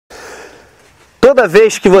Toda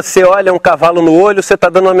vez que você olha um cavalo no olho, você está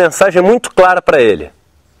dando uma mensagem muito clara para ele,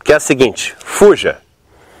 que é a seguinte: fuja.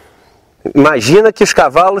 Imagina que os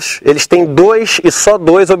cavalos, eles têm só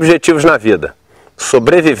dois objetivos na vida: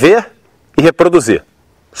 sobreviver e reproduzir.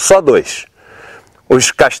 Só dois.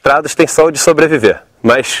 Os castrados têm só o de sobreviver,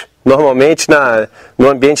 mas normalmente no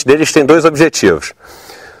ambiente deles tem dois objetivos.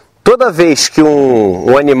 Toda vez que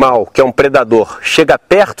um animal, que é um predador, chega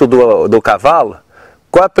perto do cavalo,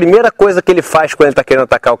 qual é a primeira coisa que ele faz quando ele está querendo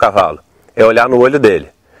atacar o cavalo? É olhar no olho dele.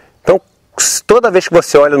 Então, toda vez que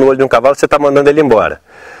você olha no olho de um cavalo, você está mandando ele embora.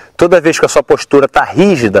 Toda vez que a sua postura está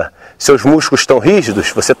rígida, seus músculos estão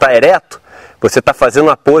rígidos, você está ereto, você está fazendo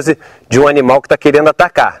uma pose de um animal que está querendo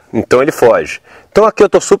atacar. Então ele foge. Então aqui eu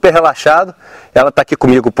estou super relaxado, ela está aqui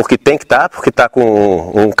comigo porque tem que estar, porque está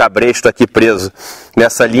com um cabresto aqui preso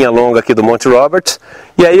nessa linha longa aqui do Monte Roberts.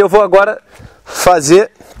 E aí eu vou agora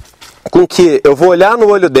fazer com que eu vou olhar no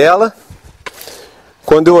olho dela.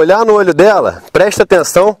 Quando eu olhar no olho dela, presta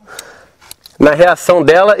atenção na reação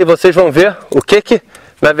dela e vocês vão ver o que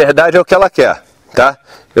na verdade é o que ela quer, tá?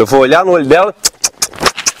 Eu vou olhar no olho dela.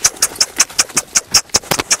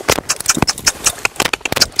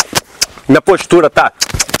 Minha postura tá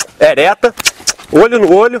ereta, olho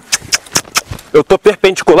no olho, eu tô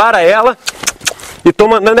perpendicular a ela e tô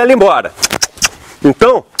mandando ela embora.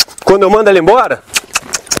 Então, quando eu mando ela embora,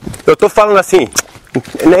 eu tô falando assim: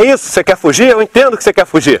 não é isso? Você quer fugir? Eu entendo que você quer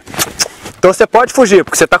fugir. Então você pode fugir,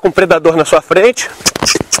 porque você está com um predador na sua frente.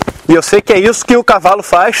 E eu sei que é isso que o cavalo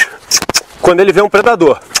faz quando ele vê um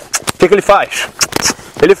predador. O que ele faz?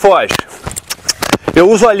 Ele foge. Eu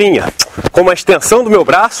uso a linha como a extensão do meu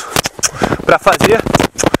braço para fazer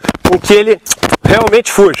com que ele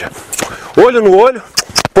realmente fuja. Olho no olho,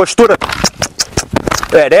 postura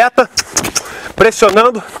ereta,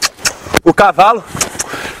 pressionando o cavalo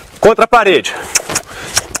contra a parede.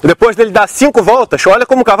 Depois dele dar 5 voltas, olha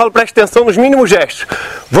como o cavalo presta atenção nos mínimos gestos.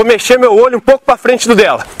 Vou mexer meu olho um pouco para frente do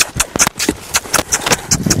dela.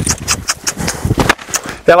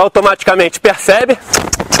 Ela automaticamente percebe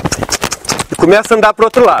e começa a andar para o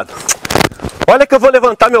outro lado. Olha que eu vou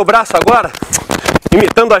levantar meu braço agora,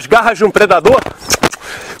 imitando as garras de um predador,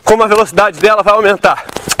 como a velocidade dela vai aumentar.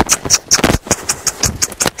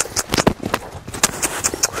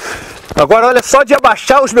 Agora olha só de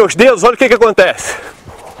abaixar os meus dedos, olha o que acontece.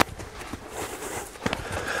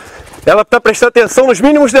 Ela está prestando atenção nos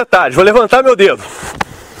mínimos detalhes. Vou levantar meu dedo.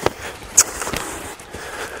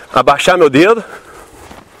 Abaixar meu dedo.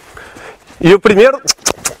 E o primeiro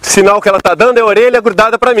sinal que ela está dando é a orelha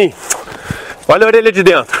grudada para mim. Olha a orelha de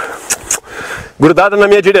dentro. Grudada na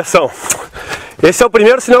minha direção. Esse é o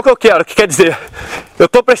primeiro sinal que eu quero. Que quer dizer, eu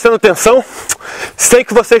estou prestando atenção, sei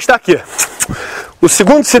que você está aqui. O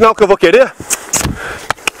segundo sinal que eu vou querer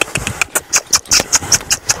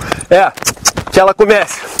é que ela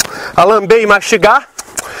comece a lamber e mastigar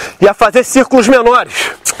e a fazer círculos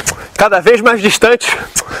menores, cada vez mais distantes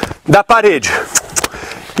da parede.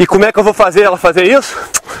 E como é que eu vou fazer ela fazer isso?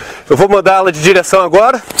 Eu vou mudar ela de direção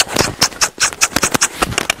agora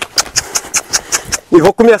e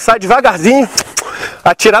vou começar devagarzinho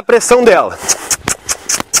a tirar a pressão dela.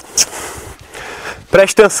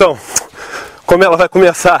 Preste atenção como ela vai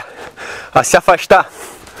começar a se afastar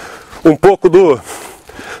um pouco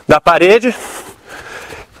da parede.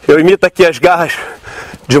 Eu imito aqui as garras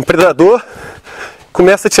de um predador,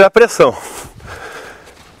 começa a tirar pressão.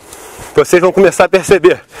 Vocês vão começar a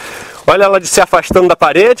perceber. Olha ela se afastando da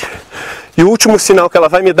parede. E o último sinal que ela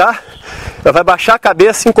vai me dar, ela vai baixar a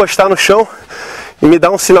cabeça, encostar no chão e me dar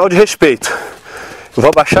um sinal de respeito. Eu vou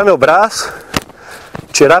abaixar meu braço,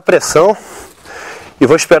 tirar a pressão e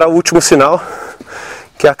vou esperar o último sinal,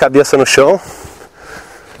 que é a cabeça no chão,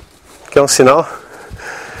 que é um sinal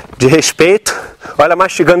de respeito. Olha,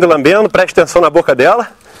 mastigando e lambendo, presta atenção na boca dela.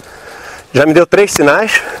 Já me deu 3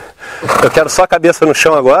 sinais. Eu quero só a cabeça no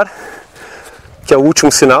chão agora, que é o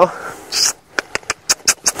último sinal.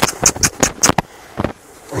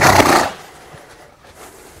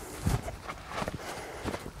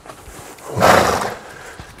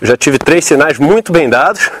 Eu já tive 3 sinais muito bem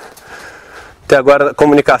dados. Até agora a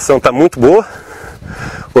comunicação está muito boa.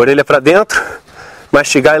 Orelha para dentro,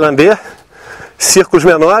 mastigar e lamber, círculos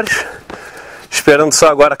menores, esperando só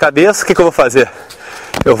agora a cabeça. O que eu vou fazer?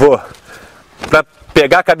 Eu vou, para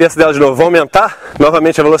pegar a cabeça dela de novo, vou aumentar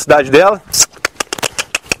novamente a velocidade dela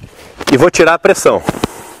e vou tirar a pressão.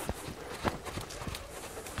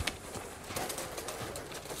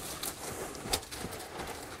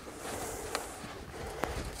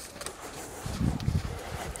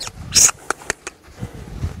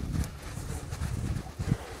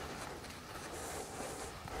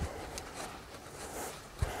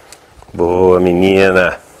 Boa,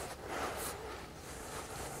 menina.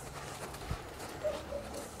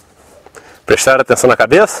 Prestaram atenção na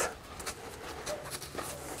cabeça?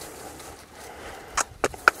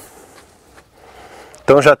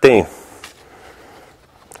 Então já tem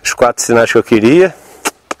os 4 sinais que eu queria.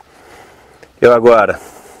 Eu agora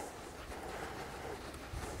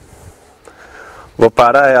vou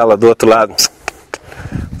parar ela do outro lado.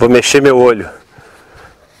 Vou mexer meu olho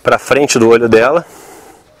para frente do olho dela.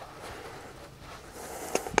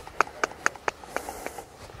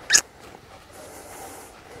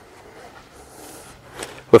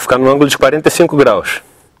 Vou ficar no ângulo de 45 graus.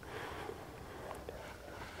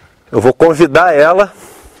 Eu vou convidar ela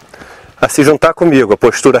a se juntar comigo. A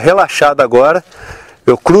postura relaxada agora.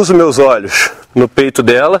 Eu cruzo meus olhos no peito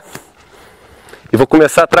dela e vou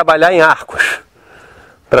começar a trabalhar em arcos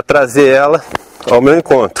para trazer ela ao meu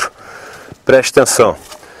encontro. Preste atenção.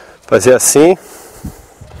 Fazer assim.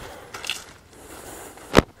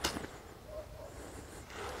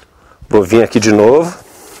 Vou vir aqui de novo.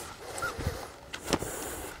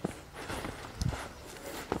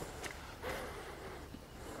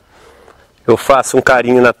 Eu faço um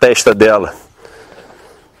carinho na testa dela,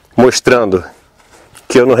 mostrando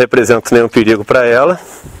que eu não represento nenhum perigo para ela.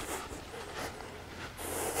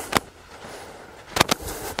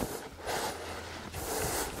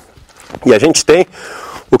 E a gente tem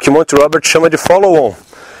o que Monty Roberts chama de follow-on,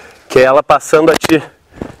 que é ela passando a te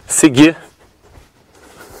seguir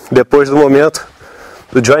depois do momento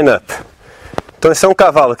do join-up. Então esse é um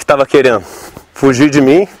cavalo que estava querendo fugir de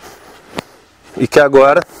mim e que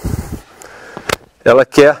agora ela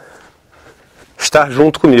quer estar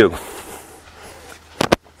junto comigo.